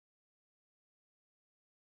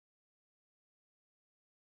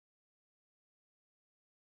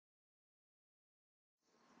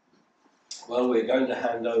Well, we're going to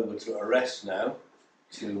hand over to Orest now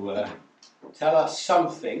to tell us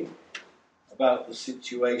something about the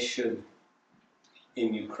situation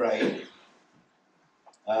in Ukraine.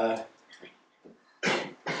 I'm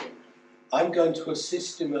going to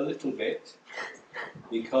assist him a little bit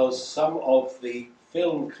because some of the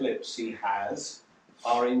film clips he has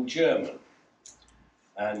are in German.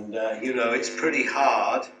 And, you know, it's pretty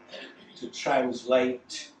hard to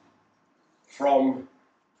translate from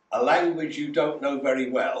a language you don't know very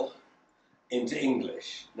well into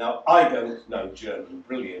English. Now, I don't know German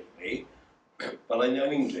brilliantly, but I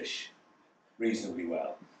know English reasonably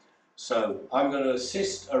well. So I'm going to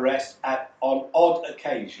assist Orest on odd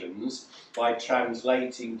occasions by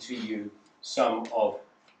translating to you some of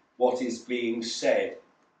what is being said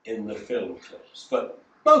in the film clips. But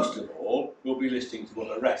most of all, we'll be listening to what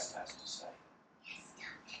Orest has to say.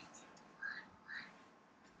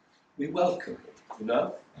 We welcome him, you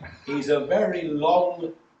know. He's a very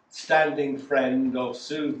long-standing friend of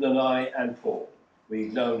Susan and I and Paul.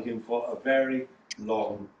 We've known him for a very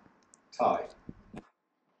long time.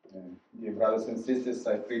 Dear brothers and sisters,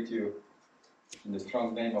 I greet you in the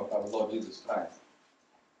strong name of our Lord Jesus Christ.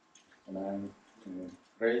 And I'm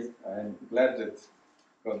I'm glad that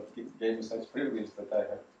God gave me such privilege that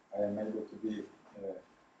I am able to be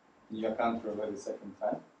in your country already second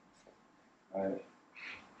time.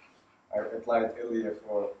 I applied earlier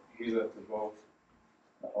for visa to go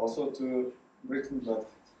also to Britain, but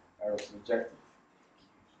I was rejected.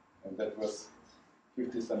 And that was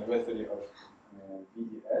 50th anniversary of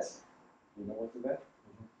BES. You know what is that?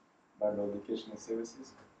 Bible Educational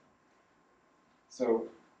Services. So,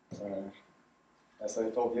 as I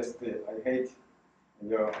told yesterday, I hate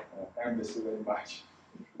your embassy very much.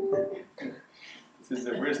 This is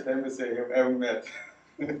the worst embassy I have ever met.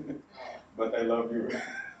 But I love you.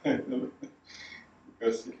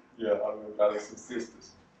 Because you are our brothers and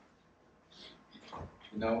sisters.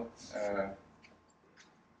 You know,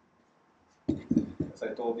 as I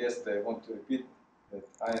told yesterday, I want to repeat that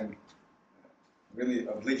I am really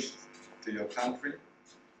obliged to your country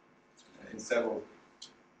in several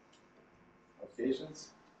occasions.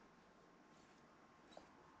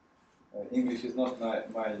 English is not my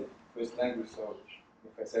first language, so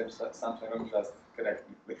if I said something wrong, just correct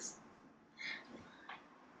me, please.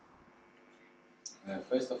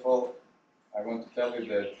 First of all, I want to tell you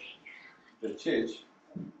that the church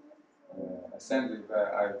assembly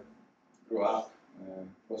where I grew up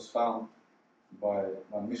was found by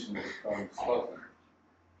one missionary from Scotland.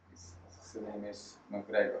 His name is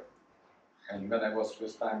MacGregor. And when I was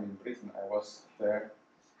first time in Britain, I was there,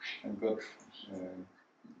 and God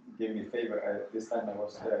gave me favor. This time I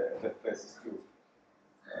was there at that place too,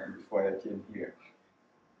 before I came here.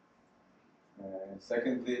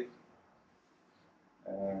 Secondly,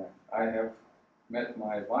 I have met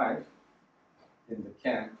my wife in the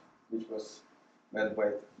camp, which was led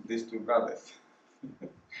by these two brothers.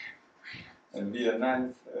 And we are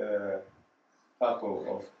ninth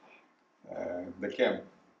couple of the camp.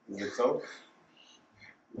 Is it so?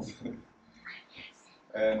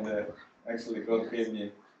 And actually, God gave me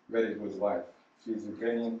a very good wife. She is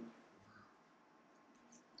Ukrainian.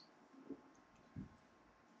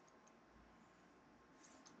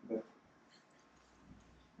 But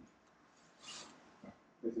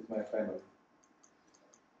this is my family.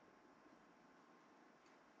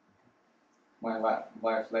 My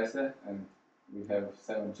wife Lesa, and we have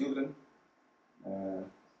 7 children.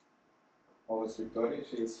 Orest Victoria,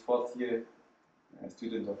 she is 4th year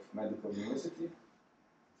student of medical university.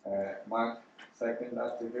 Mark, second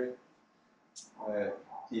after her,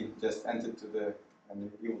 he just entered to the,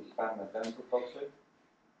 and he will become a dental doctor.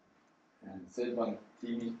 And third one,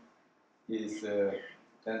 Timmy, he is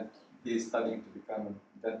studying to become a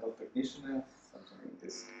dental technician, something like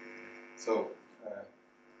this. So,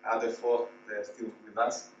 other 4, they are still with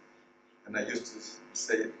us. And I used to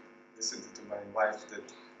say, listen to my wife, that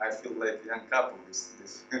I feel like a young couple with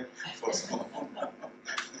this 4 small.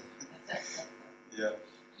 Yeah.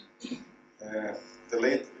 The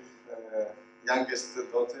late youngest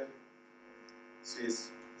daughter, she is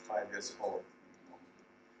 5 years old.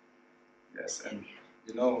 Yes, and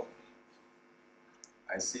you know,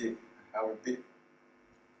 I see how big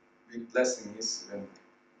blessing is when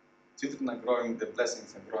children are growing, the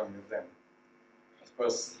blessings are growing with them. Of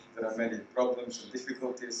course, there are many problems and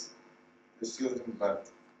difficulties with children, but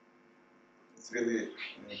it's really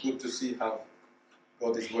good to see how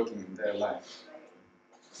God is working in their life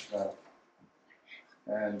as well.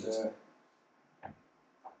 And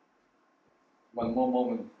one more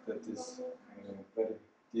moment that is very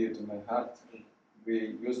dear to my heart.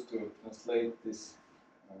 We used to translate this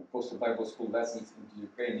postal Bible school lessons into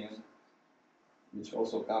Ukrainian, which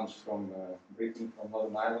also comes from Britain, from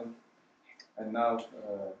Northern Ireland. And now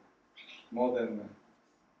more than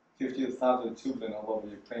 50,000 children all over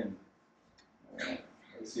Ukraine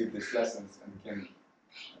receive these lessons and can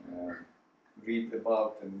read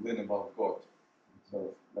about and learn about God.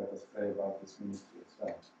 So let us pray about this ministry as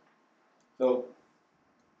well. So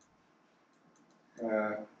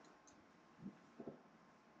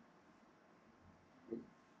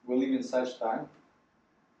we live in such time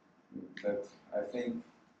that I think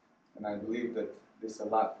and I believe that this is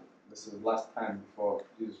the last time before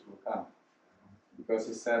Jesus will come. Because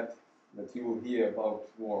he said that you will hear about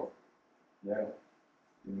war, yeah,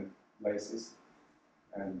 in places.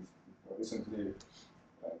 And recently,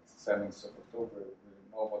 like 7th of October,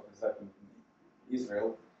 we know what has happened in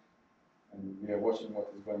Israel, and we are watching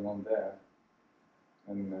what is going on there.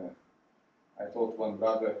 And I told one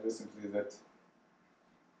brother recently that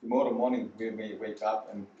tomorrow morning we may wake up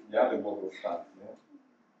and the other war will start. Yeah?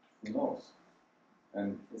 Who knows?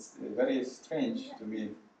 And it's very strange to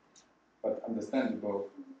me, but understandable,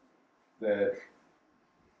 that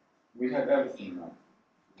we have everything now.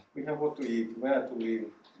 We have what to eat, where to live,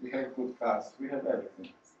 we have good cars, we have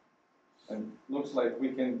everything. And looks like we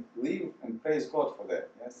can live and praise God for that,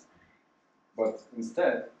 yes? But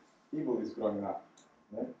instead, evil is growing up.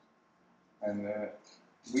 Yeah? And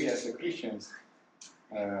we as the Christians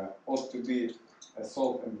ought to be a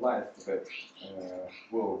salt and light to that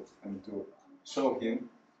world and to show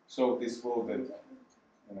this world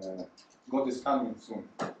that God is coming soon.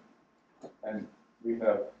 And we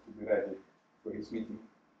have to be ready for his meeting,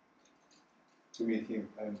 to meet him.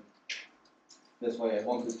 And that's why I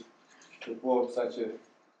wanted to quote such a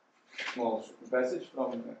small passage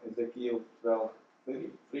from Ezekiel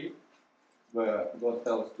 12:33, where God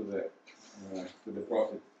tells to the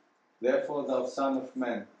prophet, "Therefore, thou son of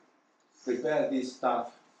man, prepare this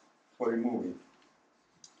stuff for removing."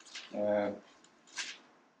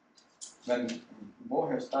 When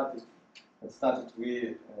war had started,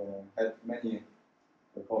 we had many,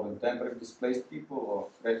 we call them temporary displaced people or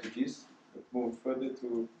refugees that moved further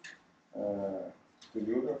to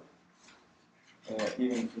Europe.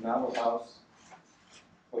 Even in our house,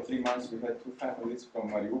 for 3 months we had 2 families from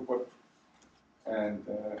Mariupol. And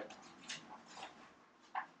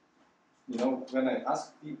you know, when I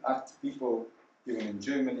asked people, even in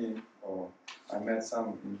Germany, or I met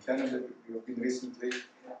some in Canada, you've been recently,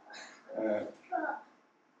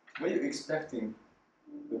 were you expecting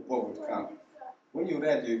the war would come? Were you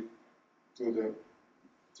ready to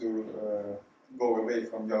go away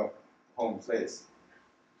from your home place?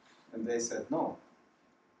 And they said, no,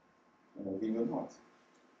 we were not.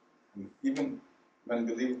 And even when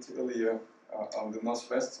we lived earlier on the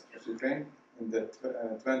northwest of Ukraine, in the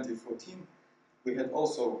 2014, we had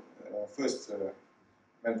also first,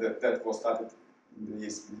 when that war started in the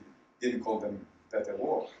east, we didn't call them that a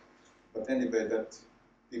war, but anyway, that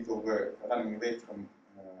people were running away from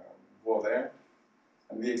war there,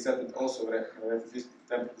 and we accepted also refugees,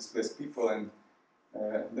 temporary displaced people, and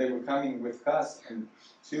they were coming with cars, and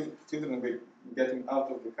children were getting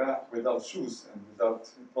out of the car without shoes and without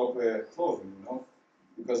proper clothing, you know,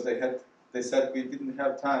 because they said we didn't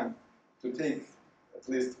have time to take at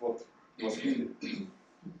least what was needed.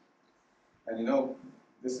 And you know,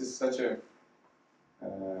 this is such a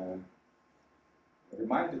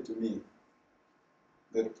reminder to me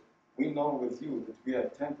that we know with you that we are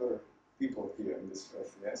temporary people here in this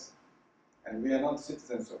earth, yes? And we are not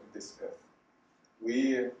citizens of this earth.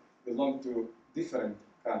 We belong to different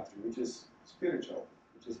country, which is spiritual,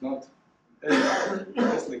 which is not a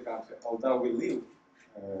earthly country. Although we live,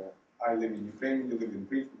 I live in Ukraine, you live in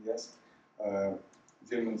Britain, yes?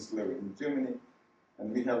 Germans live in Germany,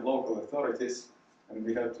 and we have local authorities, and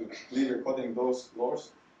we have to live according to those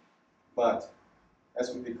laws. But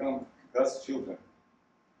as we become God's children,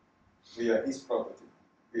 we are his property,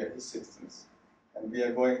 we are his citizens, and we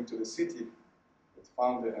are going to the city that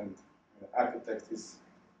founder and architect is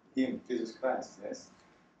him, Jesus Christ, yes?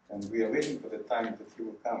 And we are waiting for the time that he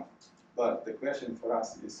will come. But the question for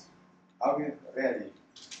us is, are we ready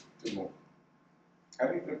to move?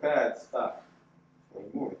 Have we prepared stuff for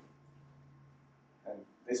moving? And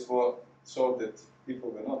this war showed that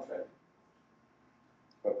people were not ready,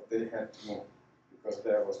 but they had to move because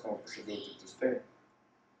there was no possibility to stay.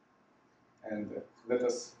 And let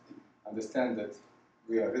us understand that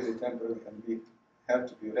we are really temporary, and we have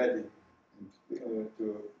to be ready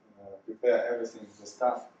to prepare everything, the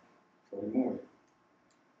stuff for moving.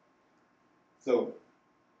 So,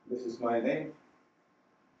 this is my name.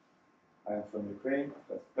 I am from Ukraine,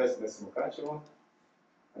 that's President Mukachevo.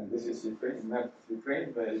 And this is Ukraine, map of Ukraine,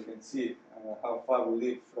 where you can see how far we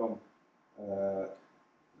live from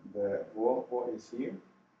the war. War is here,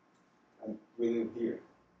 and we live here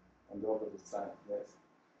on the opposite side. Yes,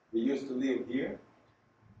 we used to live here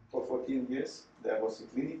for 14 years. There was a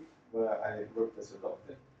clinic where I worked as a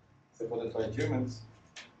doctor, supported by Germans,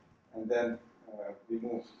 and then we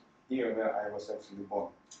moved here where I was actually born.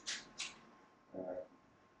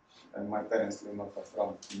 And my parents were not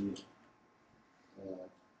from me.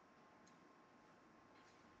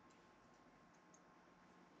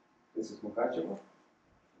 This is Mukachevo,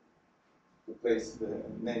 the place, the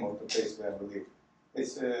name of the place where we live.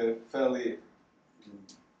 It's a fairly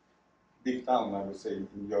big town, I would say,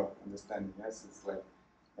 in your understanding. Yes, it's like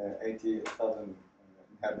 80,000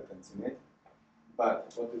 inhabitants in it.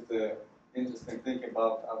 But what is the interesting thing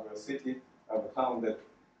about our city, our town, that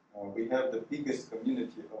we have the biggest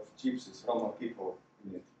community of gypsies, Roma people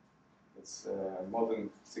in it. It's more than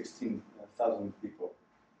 16,000 people,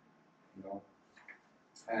 you know.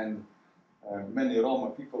 And many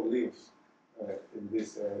Roma people live in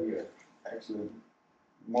this area. Actually,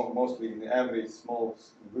 mostly in every small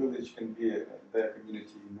village can be their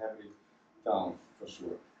community, in every town for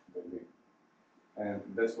sure they live. And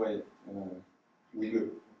that's why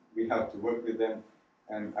we have to work with them.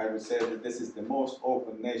 And I would say that this is the most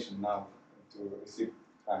open nation now to receive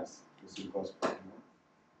Christ, to receive gospel.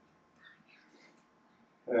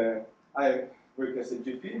 You know? I work as a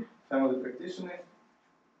GP, family practitioner,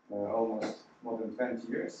 almost more than 20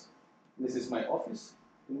 years. This is my office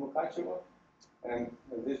in Mukachevo, and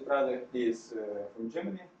this brother is from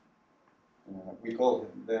Germany. We call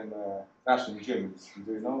them Russian Germans.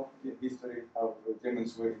 Do you know the history how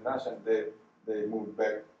Germans were in Russia? They moved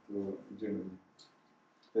back to Germany.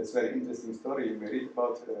 That's a very interesting story. You may read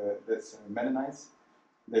about that's Mennonites.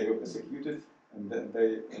 They were persecuted, and then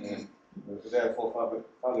their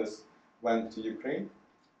forefathers went to Ukraine.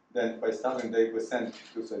 Then by Stalin they were sent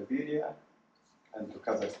to Siberia and to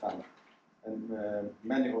Kazakhstan. And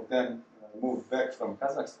many of them moved back from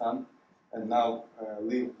Kazakhstan and now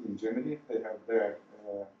live in Germany. They have their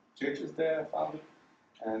churches there founded,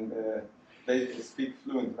 and they speak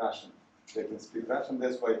fluent Russian. They can speak Russian,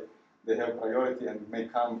 that's why they have priority and may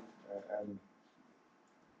come and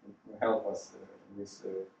help us with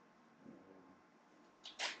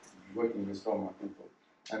working with Roma people.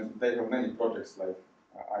 And they have many projects, like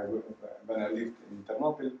when I lived in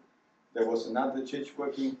Ternopil, there was another church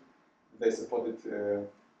working. They supported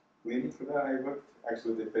Kulenych where I worked.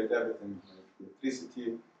 Actually, they paid everything,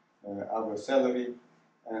 electricity, our salary,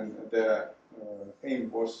 and their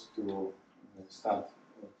aim was to start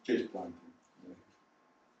church planting.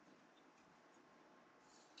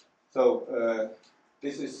 So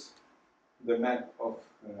this is the map of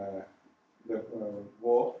the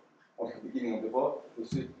war, of the beginning of the war. You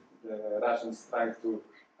see the Russians trying to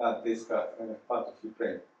cut this part of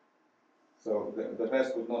Ukraine. So the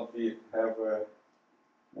rest would not have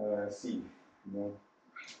a sea. You know?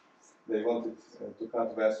 They wanted to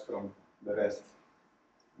cut west from the rest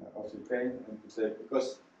of Ukraine and to say,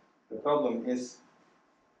 because the problem is,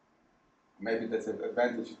 maybe that's an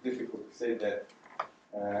advantage, it's difficult to say that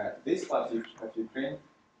this part of Ukraine,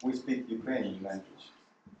 we speak Ukrainian language.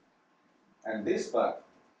 And this part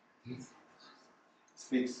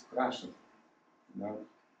speaks Russian. You know?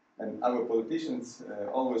 And our politicians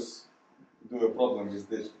always do a problem with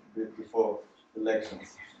this before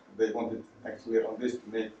elections. They wanted actually on this to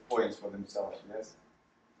make points for themselves, yes?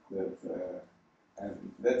 And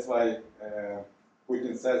that's why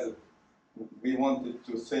Putin says that we wanted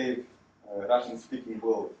to save Russian-speaking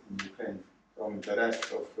world in Ukraine from the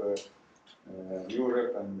rest of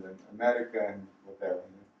Europe and America and whatever.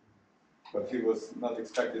 You know? But he was not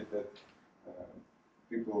expected that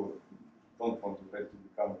people don't want to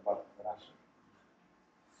become part of Russia.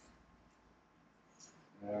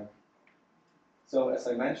 So as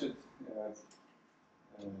I mentioned,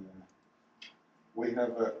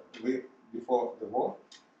 before the war,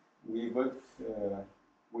 we worked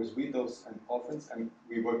with widows and orphans, and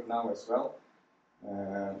we work now as well.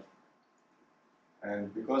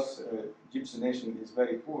 And because Gypsy nation is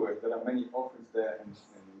very poor, there are many orphans there and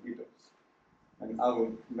widows. And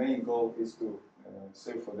our main goal is to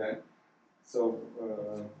serve for them. So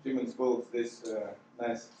Germans built this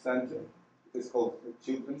nice center. It is called the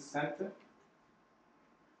Children's Center,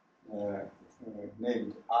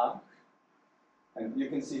 named Ark. And you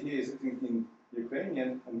can see here is written in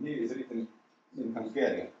Ukrainian, and here is written in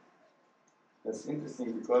Hungarian. That's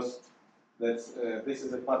interesting because this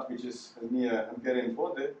is a part which is near Hungarian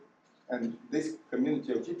border, and this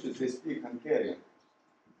community of Gypsies, they speak Hungarian.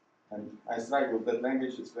 And I struggle with that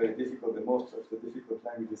language. It's very difficult, the most of the difficult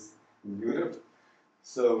languages in Europe.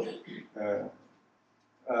 So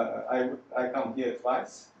I come here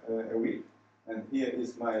twice a week, and here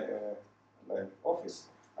is my office.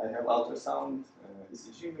 I have ultrasound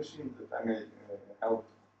ECG machine that I may help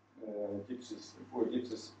gypsies, poor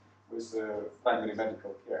gypsies, with primary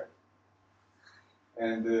medical care.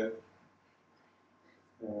 And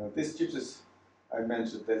these gypsies I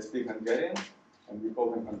mentioned, they speak Hungarian, and we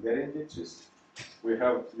call them Hungarian gypsies. We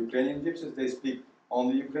have Ukrainian gypsies, they speak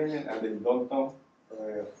only Ukrainian, and they don't know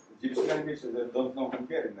gypsy language, and they don't know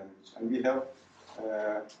Hungarian language. And we have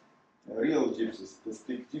real gypsies that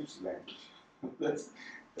speak gypsy language. That's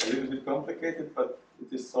a little bit complicated, but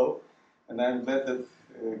it is so. And I'm glad that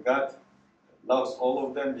God loves all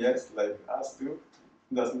of them, yes, like us too.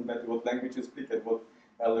 It doesn't matter what language you speak and what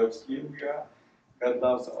color of skin you are. God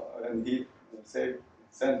loves, and He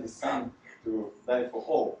sent His Son to die for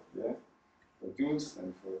all, yeah, for Jews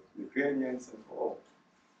and for Ukrainians and for all.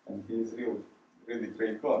 And He is really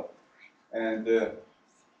great God. And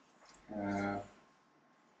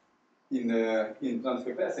in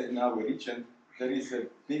Transcaucasia, in our region, there is the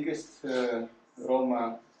biggest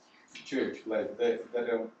Roma church. Like there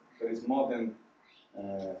is more than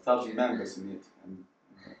 1,000 members in it. And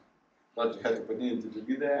Roger had the opportunity to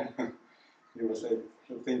be there. He was, I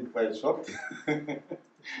think, quite shocked to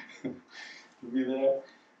be there.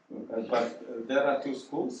 But there are two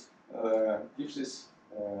schools. Gypsies,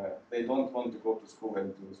 they don't want to go to school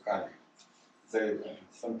and to study.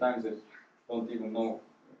 Sometimes they don't even know.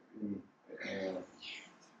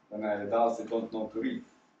 When they're adults, they don't know to read,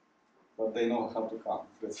 but they know how to count.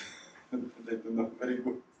 They do not very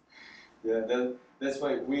good. Yeah, that's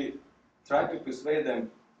why we try to persuade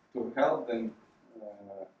them to help them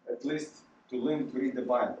at least to learn to read the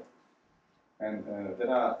Bible. And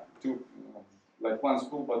there are two, like one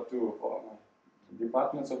school, but two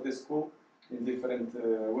departments of this school in different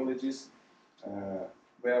villages,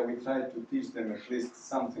 where we try to teach them at least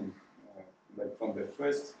something, like from the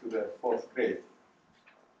 1st to the 4th grade.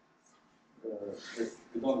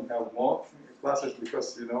 We don't have more classes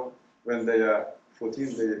because, you know, when they are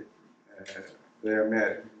 14, they are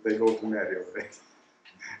married. They go to marry already.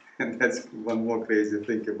 And that's one more crazy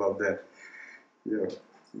thing about that. Yeah.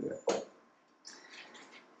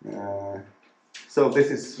 So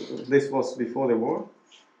this was before the war,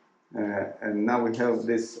 and now we have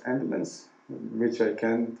this ambulance which I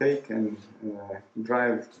can take and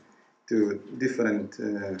drive to different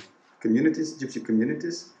communities, gypsy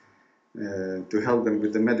communities, to help them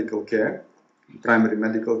with the medical care, primary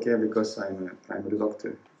medical care, because I'm a primary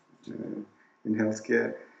doctor in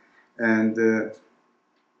healthcare, and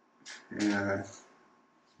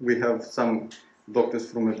we have some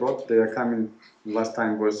doctors from abroad. They are coming. Last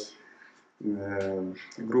time was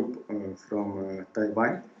a group from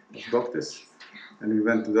Taiwan of doctors, and we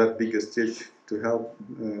went to that biggest church to help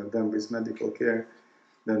them with medical care.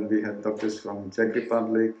 Then we had doctors from Czech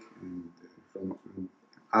Republic and from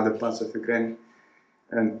other parts of Ukraine.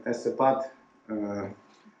 And as a part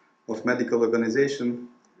of medical organization,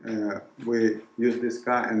 we use this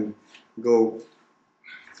car and go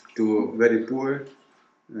to very poor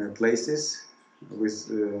places with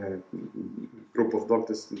a group of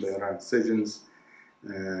doctors. There are surgeons,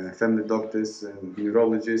 family doctors, and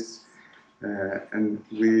neurologists, and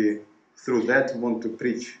we, through that, want to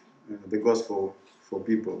preach the gospel for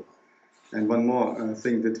people. And one more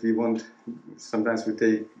thing that we want, sometimes we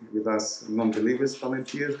take with us non-believers,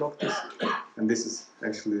 volunteers, doctors, and this is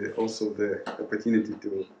actually also the opportunity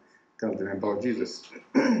to tell them about Jesus.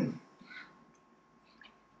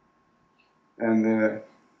 And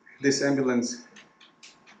this ambulance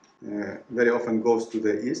very often goes to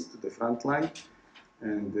the east, to the front line,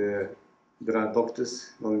 and there are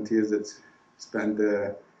doctors, volunteers that spend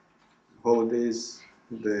the holidays,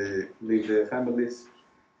 they leave their families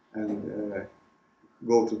and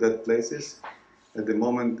go to that places. At the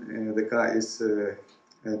moment, the car is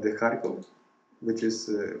at the Kharkov, which is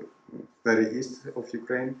very east of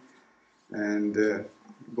Ukraine, and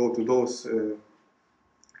go to those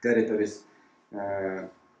territories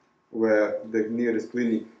where the nearest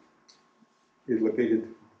clinic is located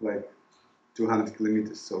like 200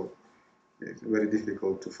 kilometers, so it's very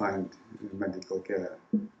difficult to find medical care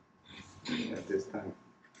at this time.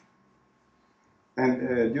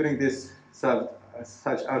 And during this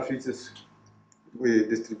such outreaches, we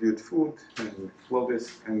distribute food and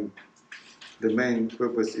clothes, and the main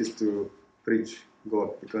purpose is to preach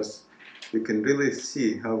God, because you can really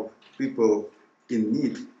see how people in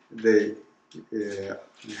need, they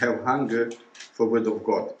have hunger for word of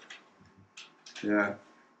God. Yeah,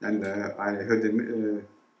 and I heard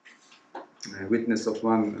witness of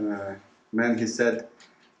one man. He said,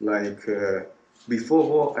 like, before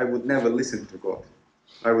war, I would never listen to God.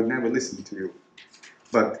 I would never listen to you.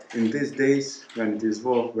 But in these days, when it is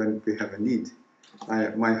war, when we have a need,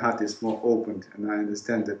 my heart is more opened, and I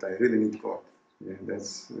understand that I really need God. Yeah,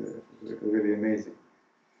 that's really amazing.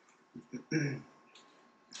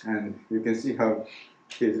 And you can see how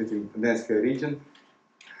he is living in the Donetsk region.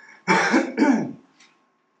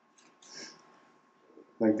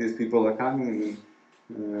 Like these people are coming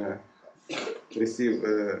and receive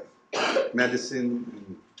medicine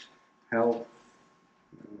and help.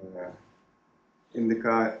 In the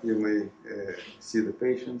car you may see the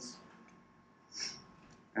patients.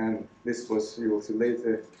 And this was, you will see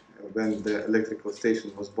later, when the electrical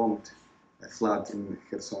station was bombed, a flood in the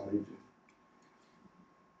Kherson region.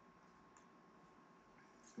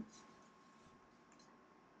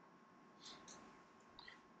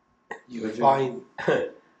 You find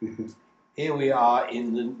here we are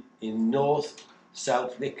in North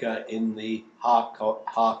Salvnika in the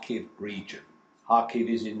Kharkiv region. Kharkiv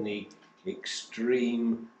is in the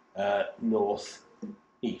extreme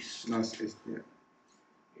northeast. Northeast, yeah.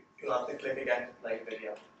 You have the clinic and like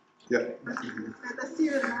video. Yeah.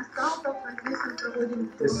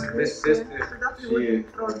 This sister,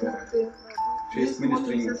 she is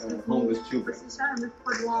ministering homeless children.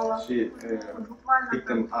 She picked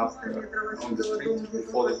them up on the street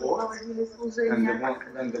before the war, and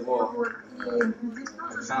when the war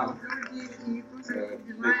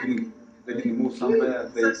came, they didn't move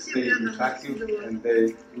somewhere. They stayed in Kharkiv and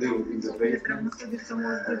they live in the basement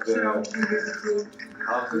of the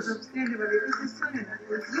houses.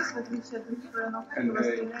 And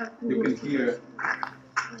you can hear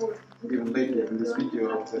even later in this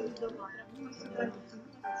video of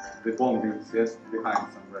the bombings, yes,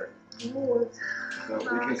 behind somewhere. So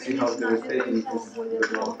we can see how devastating is the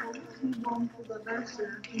war.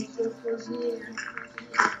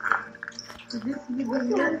 Because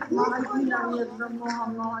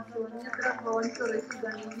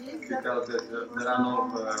there are no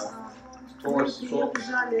stores, shops,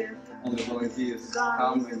 only volunteers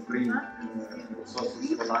come and bring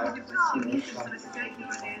resources for life.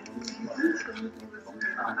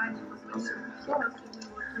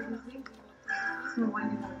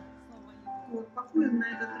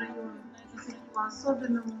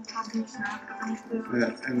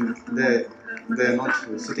 And they're not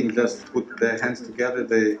sitting just to put their hands together,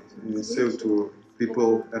 they serve to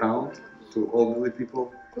people around, to elderly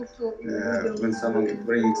people. When someone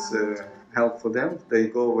brings help for them, they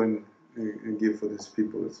go and give for these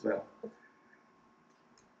people as well.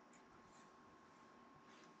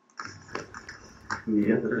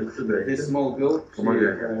 This small girl, she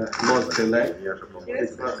lost her leg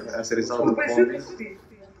as a result of bombing.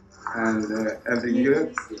 And every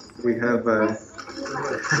year we have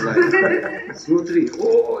Смотри,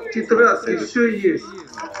 о, тетрадка еще есть.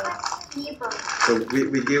 So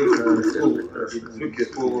we give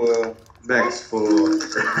full bags for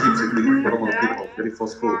kids and normal people, ready for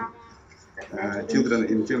school. Children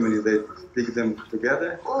in Germany, they pick them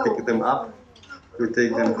together, pick them up, we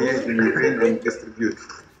take them here in Ukraine and distribute.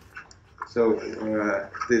 So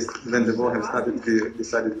when the war has started, we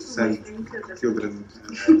decided to send children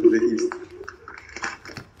to the east.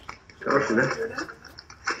 Хороший, да?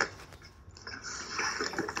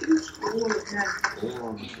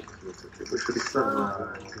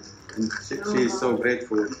 She is so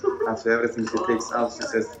grateful. After everything she takes out, she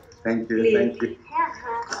says, thank you, thank you.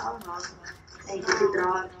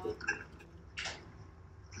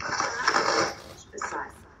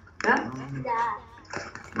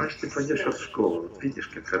 Значит, ты пойдешь в школу. Видишь,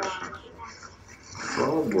 как хорошо.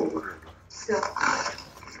 Слава Богу.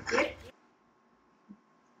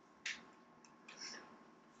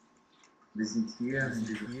 Wir sind hier in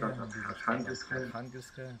dieser Stadt Archangelska.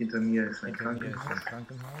 Hinter mir ist ein Krankenhaus.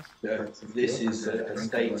 This is a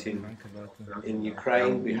state in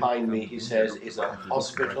Ukraine. Behind me, he says, is a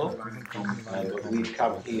hospital. But we've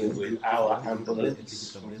come here with our ambulance.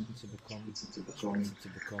 It's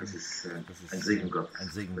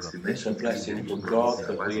a blessing from God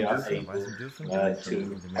that we are able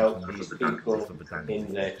to help these people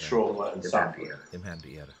in their trauma and suffering.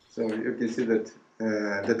 So you can see that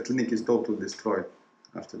that clinic is totally destroyed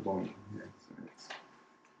after bombing.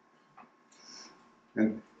 Yeah,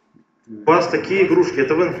 so у вас такие игрушки,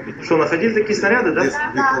 это вы что, находили такие снаряды, да?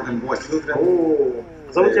 О,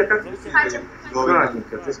 зовут тебя как?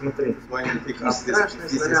 Хатенька, ты смотри. Страшные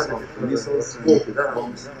снаряды. Да.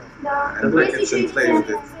 Да, здесь еще есть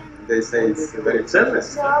центр they say it's very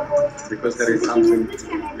cellist because there is something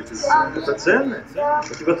which is Это ценное?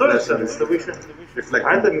 У тебя тоже ценное? Это выше? reflecting.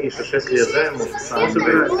 А это Миша, 6 лет, да, ему? Он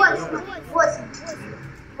собирает.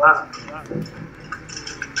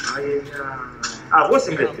 А,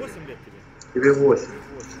 8 лет тебе? Тебе 8.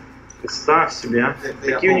 Представь себе, а?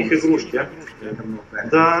 Какие у них игрушки, а?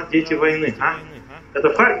 Да, дети войны, а? Это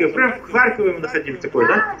в Харькове, прям в Харькове мы находили такой,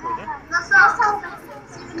 да?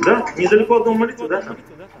 Да? Недалеко от дома молитвы, да? Там?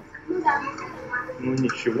 Ну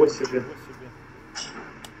ничего себе.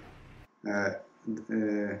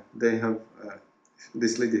 They have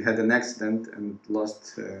this lady had an accident and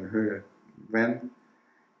lost her van,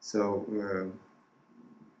 so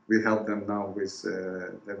we help them now with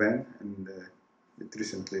the van, and it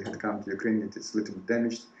recently had come to Ukraine. It is a little bit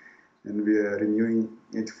damaged, and we are renewing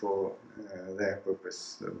it for their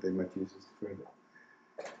purpose, so they might use it further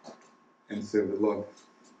and serve the Lord.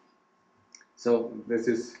 So this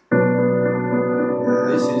is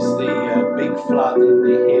the big flood in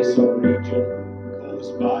the Kherson region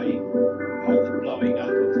caused by the blowing up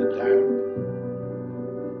of the dam.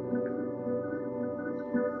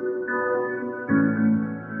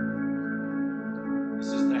 This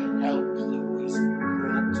is the help that was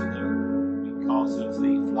brought to them because of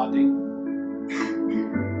the flooding.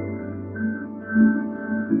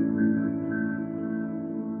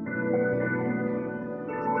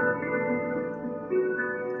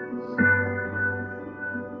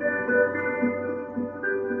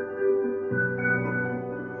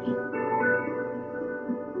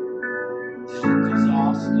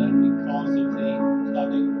 Disaster because of the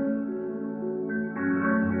flooding.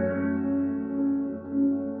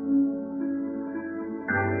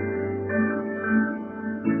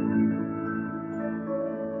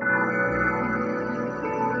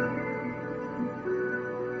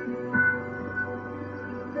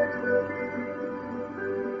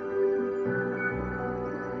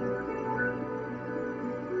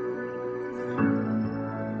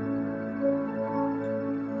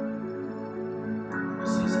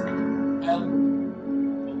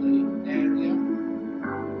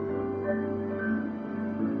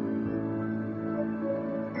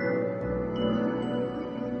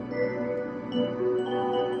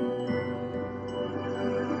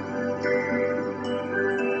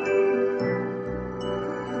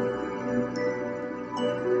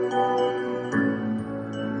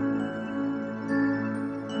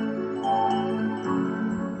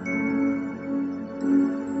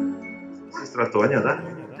 Сестра Тоня, да?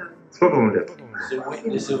 Сколько ему лет?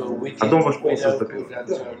 А дом ваш полностью затопил.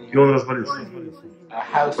 И он развалился.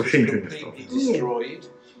 Вообще ничего не осталось.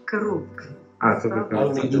 Коробка. А, только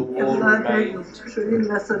коробка. Что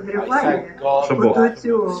именно созревание Что вот Бог. у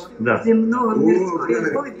цього Да. земного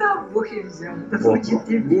мирского. Ой, да, Бог и взял. The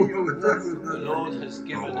Lord has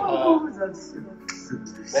given her За все.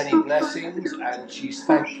 many blessings and she's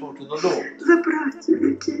thankful to the Lord. За братів,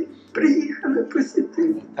 які приїхали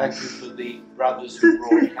посітити. Thank you for the brothers who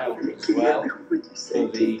brought help as well, for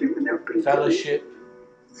the fellowship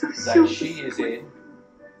that she is in,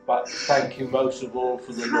 but thank you most of all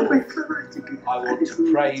for the Lord. I want to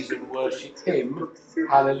praise and worship Him.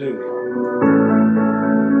 Hallelujah.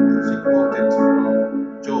 she quoted from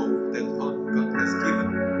Job that God has given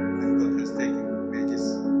and God has taken. May His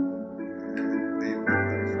name be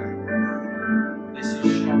glorified. This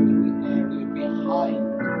is showing the area behind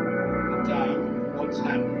the dam, what's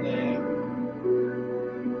happened there.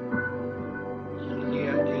 And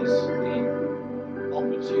here is the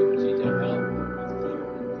opportunity to help with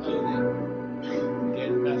food and clothing.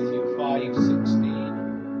 Again, Matthew 5:16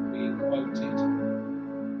 being quoted.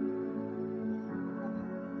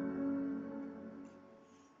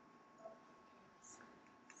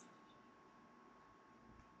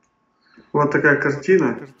 Вот такая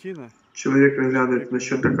картина. Человек глядит на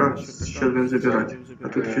чердака, сейчас будем забирать. А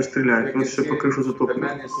тут еще стреляют. Вот все по крышу The затоплено.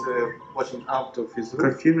 man is watching out of his roof.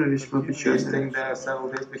 Картина весьма He's печальная. staying there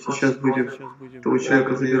several days because Сейчас будем того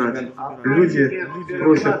человека забирать. people Люди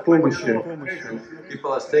просят помощи.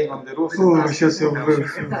 are staying on the roof. О, сейчас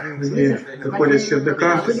они выходят с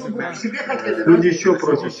чердака. Люди еще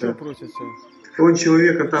просятся. Он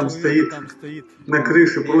человека там стоит на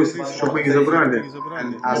крыше, просит, чтобы мы не забрали.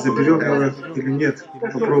 А заберем его или нет?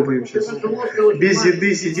 Попробуем сейчас. Без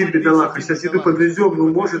еды сидит бедолага. Сейчас еду подвезем, ну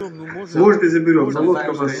может и заберем. Но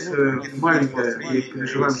лодка у нас маленькая, и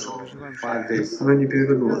переживаем, что она не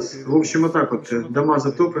перевернулась. В общем, вот так вот. Дома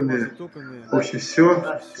затопленные. В общем, все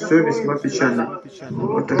весьма печально.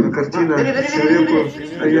 Вот такая картина. Человеку,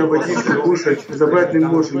 а я водичку кушать, забрать не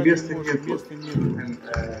можем, места нет.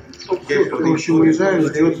 В общем, уезжаем,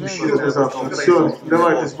 ждет еще до завтра. Все,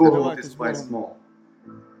 давайте с Богом.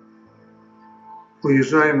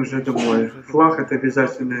 уезжаем уже домой. Флаг это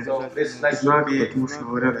обязательный So this flag знак, should be потому что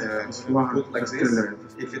говорят, без флага put like this. расстреляют.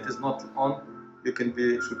 If it is not on, you can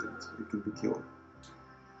be shot, you can be killed.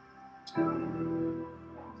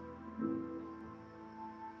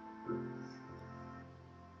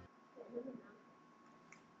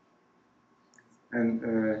 And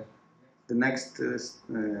the next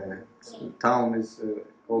town is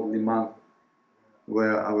called Liman,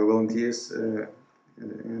 where our volunteers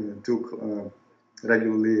took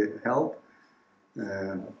regularly help.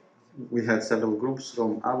 We had several groups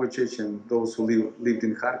from our church and those who lived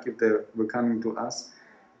in Kharkiv. They were coming to us,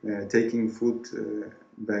 taking food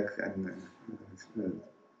back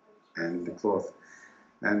and the cloth.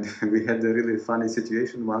 And we had a really funny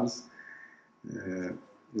situation once,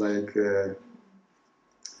 like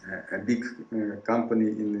a big company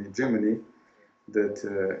in Germany that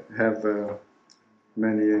have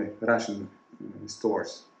many Russian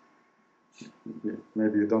stores.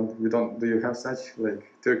 Maybe you don't. Do you have such like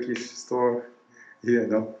Turkish store here?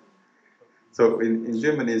 No. So in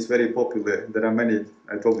Germany it's very popular. There are many,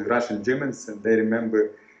 I told you, Russian Germans, and they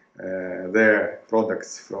remember their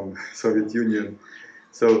products from Soviet Union.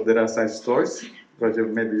 So there are such stores. Roger,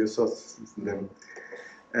 maybe you saw them.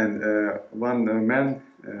 And one man,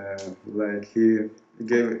 like he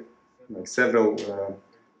gave like several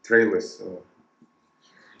trailers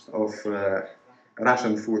of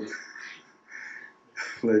Russian food,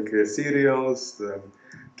 like cereals,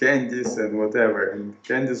 candies, and whatever. And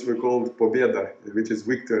candies were called Pobeda, which is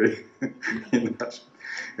victory in Russian.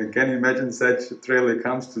 And can you imagine such a trailer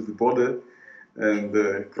comes to the border and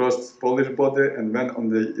crossed Polish border, and when on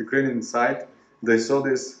the Ukrainian side they saw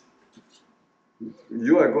this.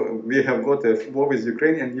 We have got a war with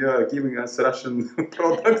Ukraine, and you are giving us Russian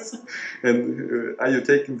products, and are you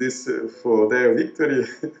taking this for their victory?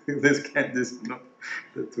 This candies, no,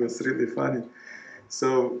 that was really funny.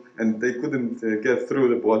 So, and they couldn't get through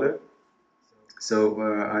the border. So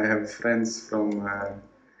I have friends from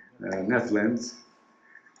Netherlands,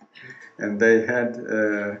 and they had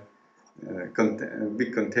a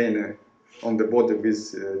big container on the border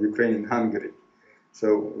with Ukraine and Hungary.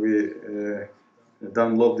 So we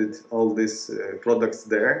downloaded all these products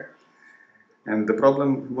there, and the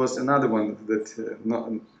problem was another one, that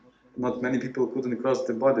not many people couldn't cross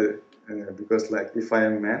the border because, like, if I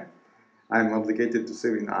am a man, I'm obligated to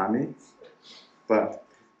serve in army, but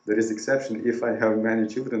there is exception. If I have many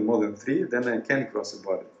children, more than 3, then I can cross the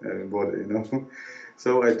border, you know.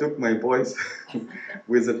 So I took my boys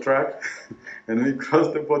with a truck, and we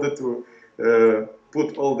crossed the border to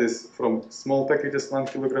put all this from small packages, 1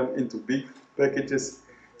 kilogram, into big packages,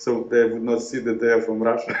 so they would not see that they are from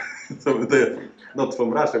Russia. So they're not from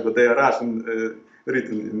Russia, but they are Russian,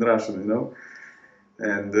 written in Russian, you know.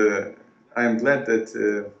 And I am glad that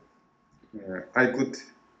I could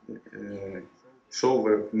show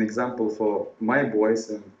an example for my boys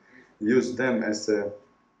and use them as a,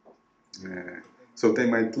 so they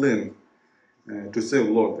might learn to serve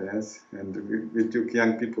Lord, yes. And we took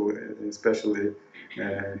young people, especially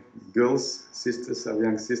girls, sisters, our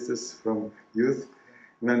young sisters from youth,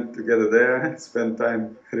 went together there, spent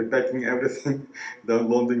time repacking everything,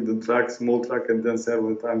 downloading the truck, small truck, and then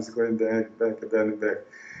several times going there, back, and then back.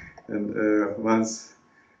 And once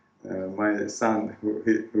my son, who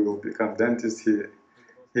will become dentist,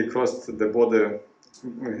 he crossed the border.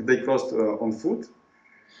 They crossed on foot,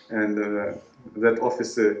 and that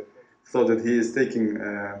officer thought that he is taking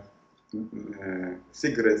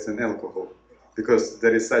cigarettes and alcohol, because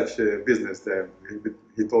there is such a business there.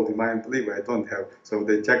 He told him, I believe I don't have. So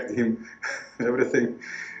they checked him, everything,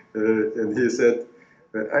 and he said,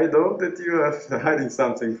 I know that you are hiding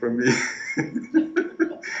something from me.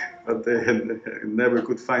 But they never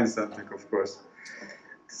could find something, of course.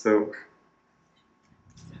 So.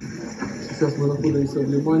 Сейчас мы находимся в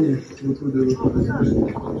Лимане, вот выходит.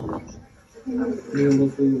 Мы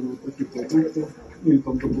достаем вот таких продуктов, ну и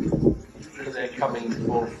там продуктов. They're coming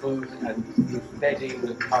for food and bedding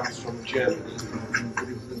that comes from Germany.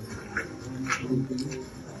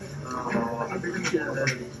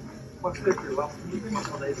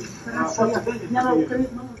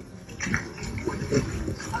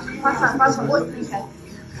 Паша, вот приезжай.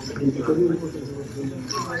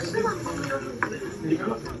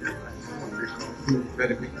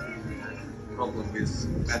 Very big problem with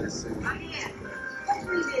medicine,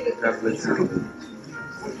 tablets.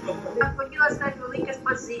 Я хотіла сказати велике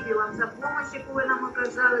спасибі вам за допомогу, яку ви нам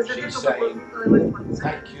оказали, за те, що ви послухали ваш концерт.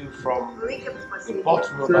 Thank you from Велике the спасибі.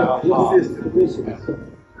 bottom of our heart.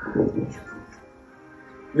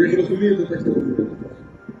 Ви ж розумієте, так це робити?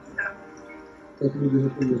 Так люди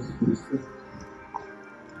готуються.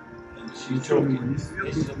 And she she's talking.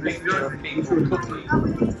 This is a picture of people cooking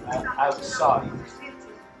outside.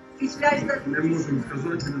 І связь Не можемо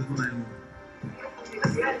сказати, не знаємо.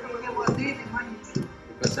 води, нема нічого.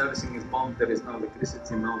 Because everything is bombed, there is no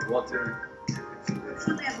electricity, no water.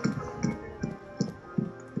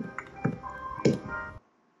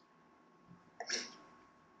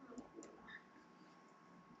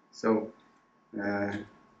 So,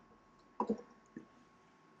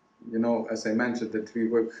 you know, as I mentioned, that we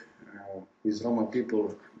work with Roma people,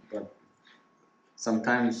 but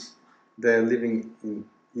sometimes they're living in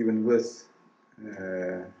even worse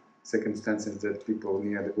circumstances that people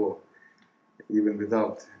near the war, even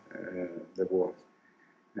without the war.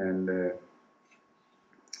 And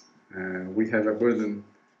we have a burden,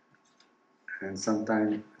 and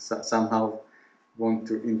sometimes somehow want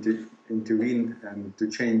to intervene and to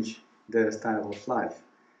change their style of life.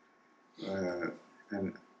 And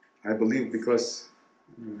I believe because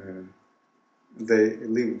they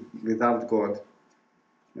live without God,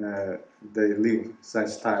 they live such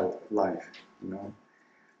style of life, you know.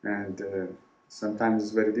 And sometimes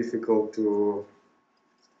it's very difficult to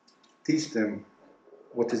teach them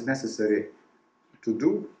what is necessary to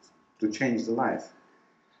do to change the life.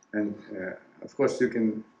 And of course you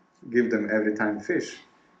can give them every time fish,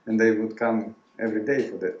 and they would come every day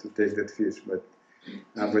for that, to take that fish. But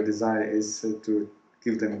our desire is to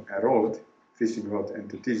give them a rod, fishing rod, and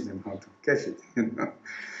to teach them how to catch it. You know?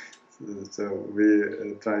 So we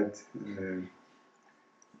tried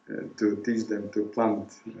to teach them to plant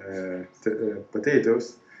potatoes,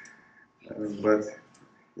 but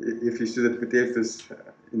if you shoot at potatoes,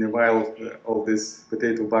 in a while all these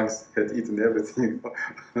potato bugs had eaten everything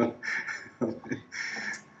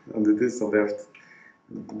on the thistle left.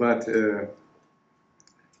 But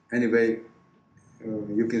anyway,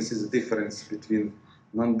 you can see the difference between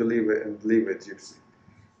non-believer and believer gypsy.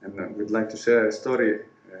 And we'd like to share a story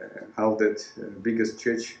how that biggest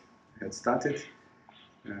church had started.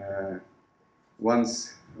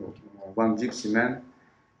 Once, one gypsy man,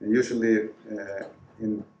 usually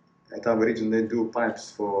at our region they do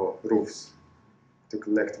pipes for roofs to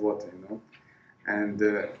collect water, you know. And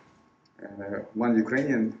one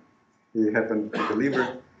Ukrainian, he happened to be a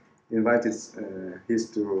believer, invited his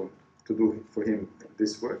to do for him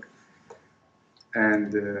this work.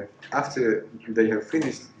 And after they have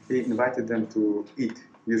finished, he invited them to eat.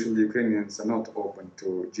 Usually Ukrainians are not open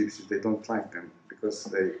to gypsies, they don't like them because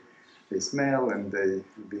they smell and they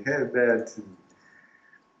behave bad.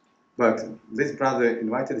 But this brother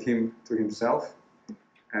invited him to himself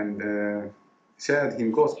and shared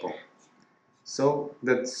him gospel. So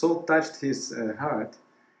that so touched his heart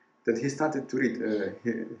that he started to read.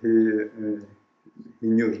 He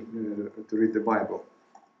knew to read the Bible.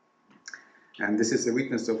 And this is a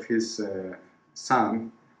witness of his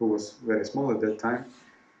son, who was very small at that time.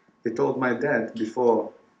 He told my dad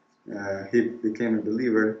before he became a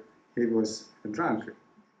believer, he was a drunkard.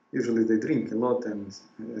 Usually they drink a lot and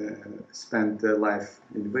spend their life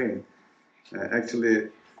in vain. Actually,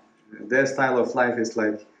 their style of life is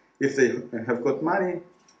like, if they have got money,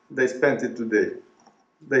 they spend it today.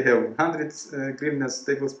 They have 100 hryvnias,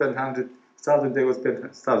 they will spend 100,000, they will spend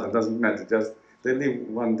 1,000, doesn't matter, just they live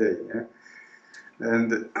one day. Yeah?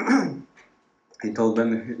 And he told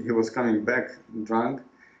when he was coming back drunk,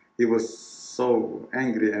 he was so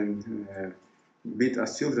angry and beat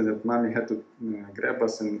us children that mommy had to grab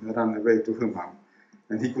us and run away to her mom.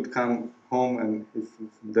 And he could come home, and if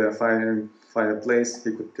the fireplace,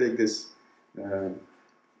 he could take this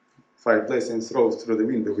fireplace and throw it through the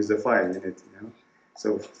window with the fire in it. You know?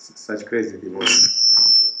 So such crazy he was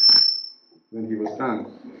when he was drunk.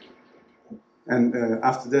 And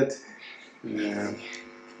after that,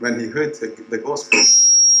 when he heard the gospel, and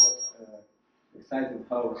was excited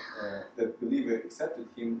how the believer accepted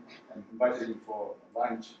him and invited him for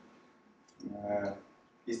lunch,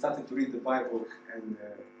 he started to read the Bible and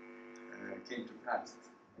came to Christ,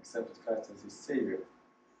 accepted Christ as his Savior.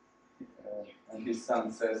 And his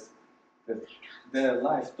son says that their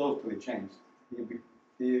life totally changed.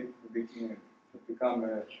 He became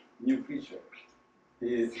a new creature.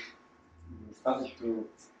 He started to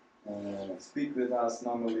speak with us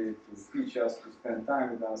normally, to teach us, to spend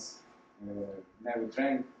time with us, never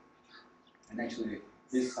drank. And actually,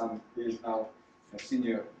 his son is now a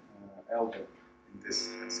senior elder in this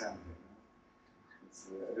assembly. It's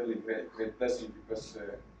a really great blessing because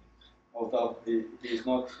although he is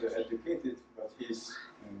not educated, but he's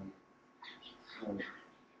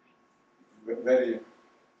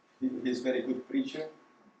very good preacher.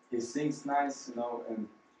 He sings nice, you know, and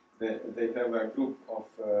they have a group of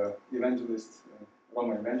evangelists,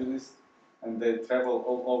 Roma evangelists, and they travel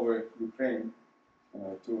all over Ukraine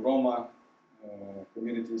to Roma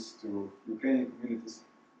communities, to Ukrainian communities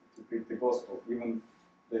to preach the gospel. Even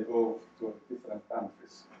they go to different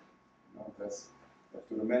countries. You know,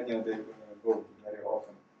 to Romania they go very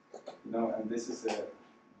often. You know, and this is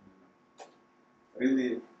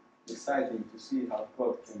really exciting to see how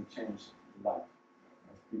God can change the life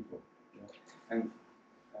of people. You know? And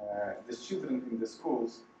the children in the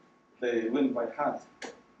schools, they learn by heart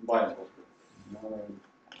Bible. You know,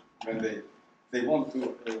 when they want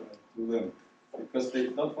to learn, because they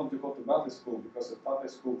don't want to go to Bible school, because the Bible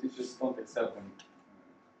school teachers don't accept them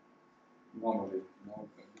normally, you know,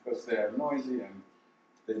 because they are noisy and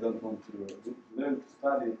they don't want to learn to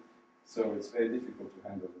study, so it's very difficult to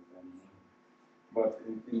handle it. And, but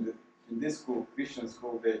in this school, Christian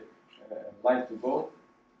school, they like to go,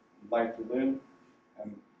 like to learn,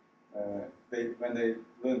 and when they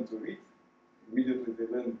learn to read, immediately they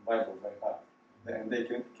learn Bible by heart, and they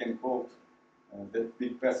can quote the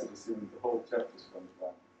big passages, even the whole chapters from the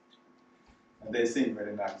Bible, and they sing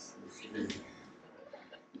very nice.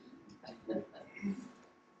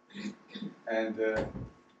 And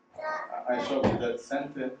I showed you that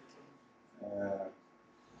center.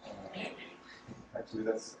 Actually,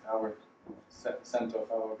 that's our center of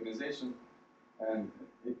our organization, and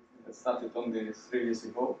it started only 3 years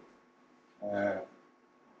ago.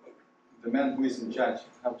 The man who is in charge,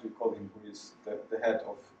 how do we call him, who is the head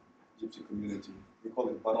of Gypsy community, we call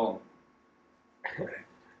it Baron.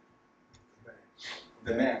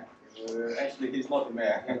 The mayor. Actually, he's not the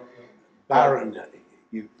mayor. Baron,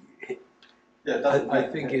 Yeah, I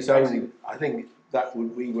think it's only. I think that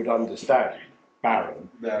we would understand. Baron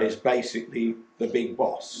is basically the big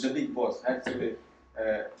boss. The big boss. Actually,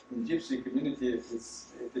 in Gypsy community, it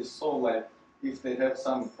is so like if they have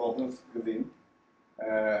some problems within,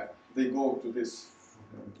 they go to this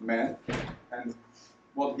man, and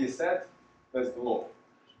what he said, that's the law,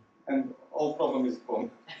 and all problem is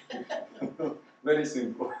gone. Very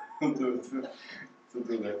simple to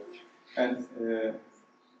do that. And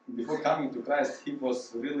before coming to Christ, he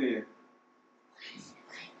was really a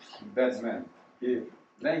bad man. He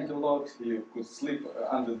drank a lot. He could sleep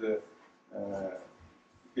under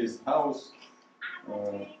his house.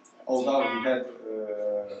 Although he had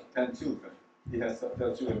 10 children, he has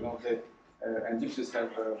 10 children. Now and Gypsies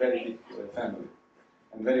have a very big family,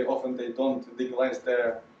 and very often they don't legalize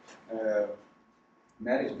their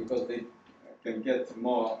marriage because they can get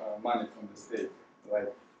more money from the state.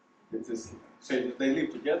 Like it is, so they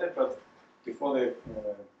live together, but before the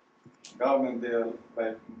government, they are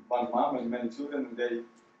like one mom and many children, and they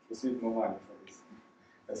receive no money for this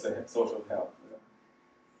as a social help.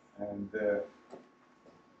 And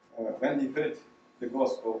when he heard the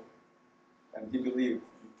gospel and he believed,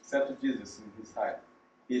 accepted Jesus in his heart,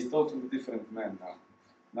 he is totally different man now.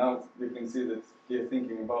 Now we can see that he is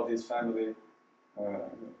thinking about his family.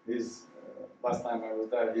 Last time I was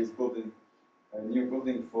there, he's building a new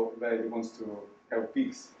building for where he wants to have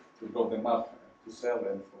pigs to grow them up to sell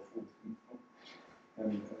and for food.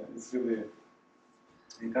 And it's really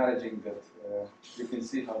encouraging that you can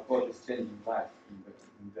see how God is changing life in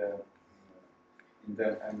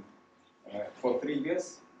them. And for 3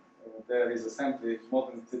 years, there is assembly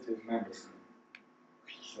more than 30 members.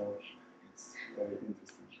 So it's very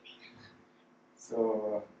interesting.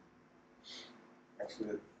 So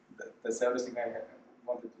actually, that's everything I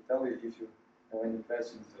wanted to tell you. If you have any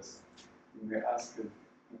questions, just you may ask, and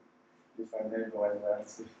if I may, I will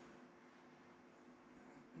answer.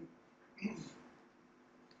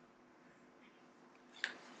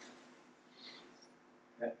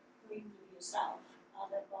 Yourself, are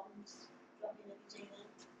there problems dropping everything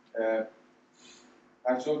in? I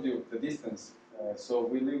showed you the distance. So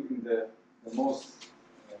we live in the most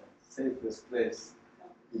safest place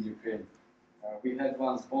in Ukraine. We had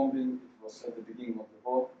once bombing. It was at the beginning of the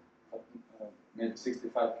war, but maybe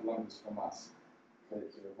 65 kilometers from us. They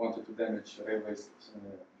wanted to damage railways,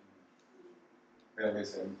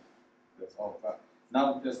 and that's all. But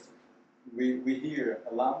now just we hear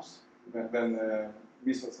alarms when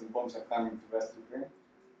missiles and bombs are coming to West Ukraine,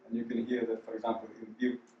 and you can hear that, for example, in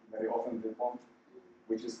Kyiv, very often they bomb,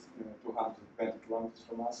 which is 220 kilometers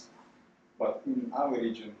from us. But in our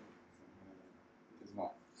region, it is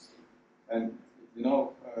not. And you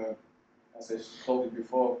know, as I told you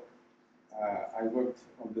before, I worked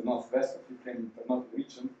on the northwest of Ukraine, the north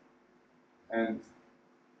region, and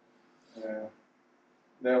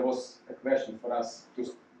there was a question for us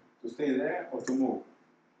to stay there or to move.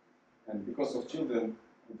 And because of children,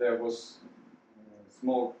 there was a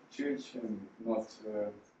small church and not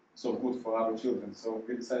so good for our children. So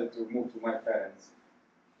we decided to move to my parents.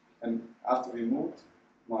 And after we moved,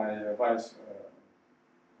 my wife's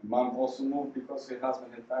mom also moved because her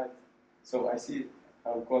husband had died. So I see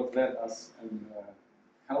how God led us and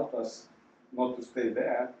helped us not to stay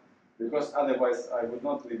there, because otherwise I would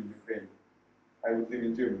not live in Ukraine. I would live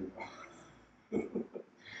in Germany.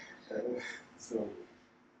 So,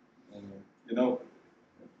 you know,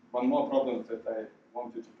 one more problem that I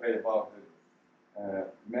want you to pray about,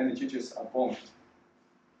 that many churches are bombed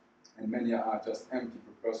and many are just empty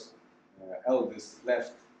because elders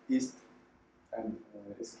left East and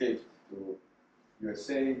escaped to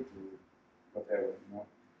USA, to whatever, you know.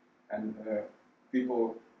 And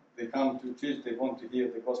people, they come to church, they want to hear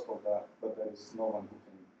the gospel, but there is no one who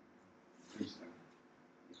can preach them.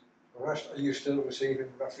 Orest, are you still receiving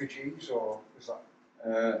refugees, or is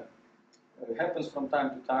that? It happens from time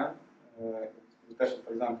to time, especially,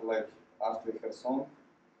 for example, like after Kherson,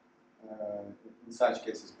 in such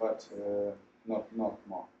cases, but not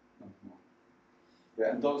more.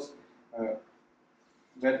 Yeah, and those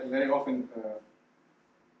very often,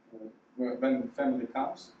 when family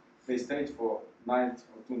comes, they stayed for night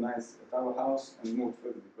or 2 nights at our house and moved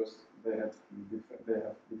further because they have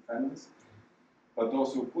big families. But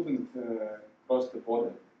those who couldn't cross the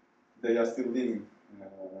border, they are still living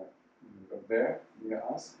there near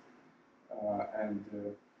us. And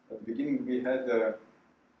at the beginning, we had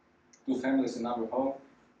 2 families in our home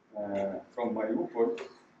from Mariupol,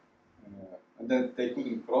 and then they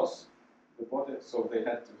couldn't cross the border, so they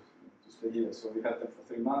had to stay here. So we had them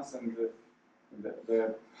for 3 months, and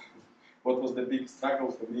what was the big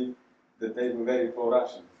struggle for me, that they were very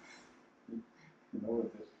pro-Russian. You know,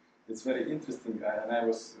 it's very interesting, and I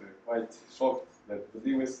was quite shocked that the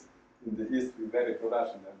believers in the East were very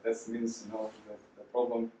pro-Russian. And that means, you know, that the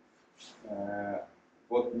problem,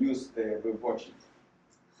 what news they were watching.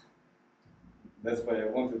 That's why I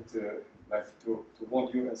wanted to warn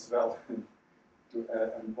you as well,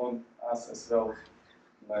 and warn us as well,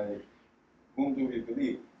 like, whom do we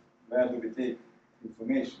believe? Where do we take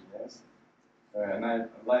information? Yes. And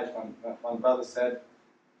one brother said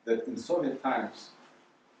that in Soviet times,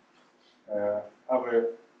 our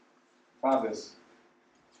fathers,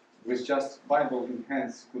 with just Bible in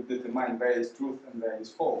hands, could determine where is truth and where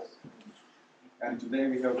is false. And today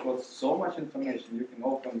we have got so much information, you can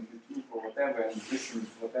open YouTube or whatever and listen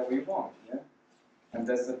to whatever you want. Yeah? And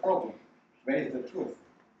that's the problem. Where is the truth?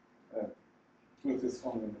 Truth is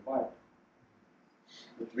only in the Bible.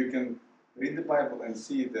 But we can read the Bible and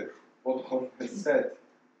see that what God has said,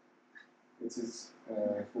 it is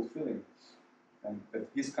fulfilling, and that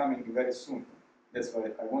He's coming very soon. That's why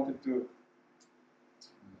I wanted to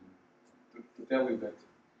tell you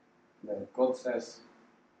that God says,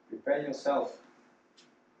 prepare yourself,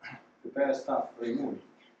 prepare stuff for a movie,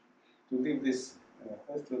 to live this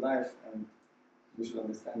earthly life, and we should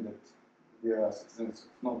understand that we are citizens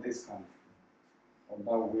of not this country. And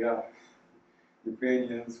now we are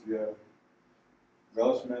Ukrainians, we are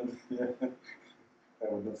Welshmen. I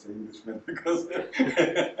would not say Englishmen because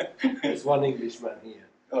there's one Englishman here.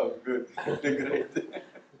 Oh, good, great.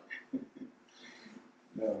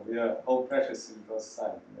 No, we are all precious in God's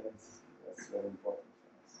sight. That's very important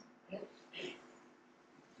for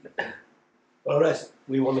us. Orest,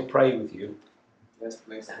 we want to pray with you. Yes,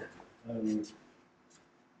 please.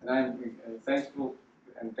 And I'm thankful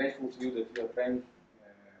and grateful to you that you are praying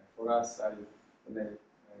for us. When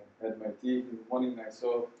I had my tea in the morning, I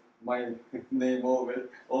saw my name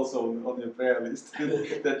also on your prayer list.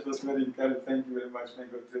 That was very encouraging. Thank you very much. May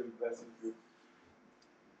God really bless you.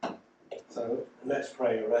 So let's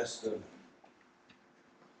pray, Orest.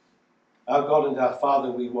 Our God and our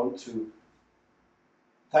Father, we want to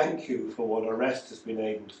thank you for what Orest has been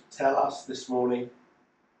able to tell us this morning,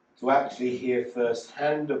 to actually hear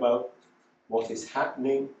firsthand about what is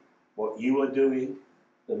happening, what you are doing,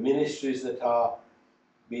 the ministries that are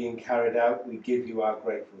being carried out. We give you our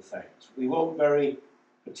grateful thanks. We want very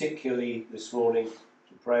particularly this morning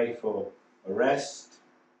to pray for Orest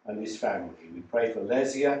and his family. We pray for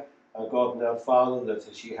Lesia, our God and our Father, that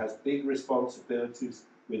as she has big responsibilities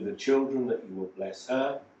with the children, that you will bless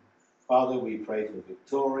her. Father, we pray for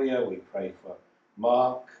Victoria, we pray for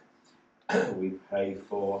Mark, we pray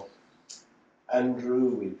for Andrew,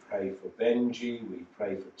 we pray for Benji, we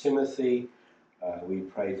pray for Timothy, we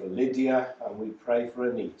pray for Lydia, and we pray for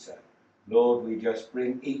Anita. Lord, we just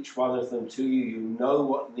bring each one of them to you. You know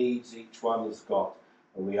what needs each one has got,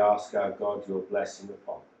 and we ask our God your blessing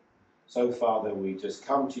upon them. So, Father, we just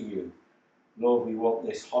come to you. Lord, we want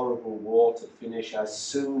this horrible war to finish as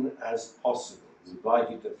soon as possible. We'd like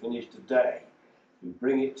it to finish today. We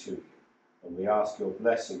bring it to you, and we ask your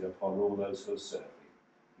blessing upon all those who serve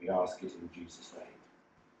you. We ask it in Jesus' name.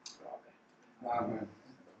 Amen.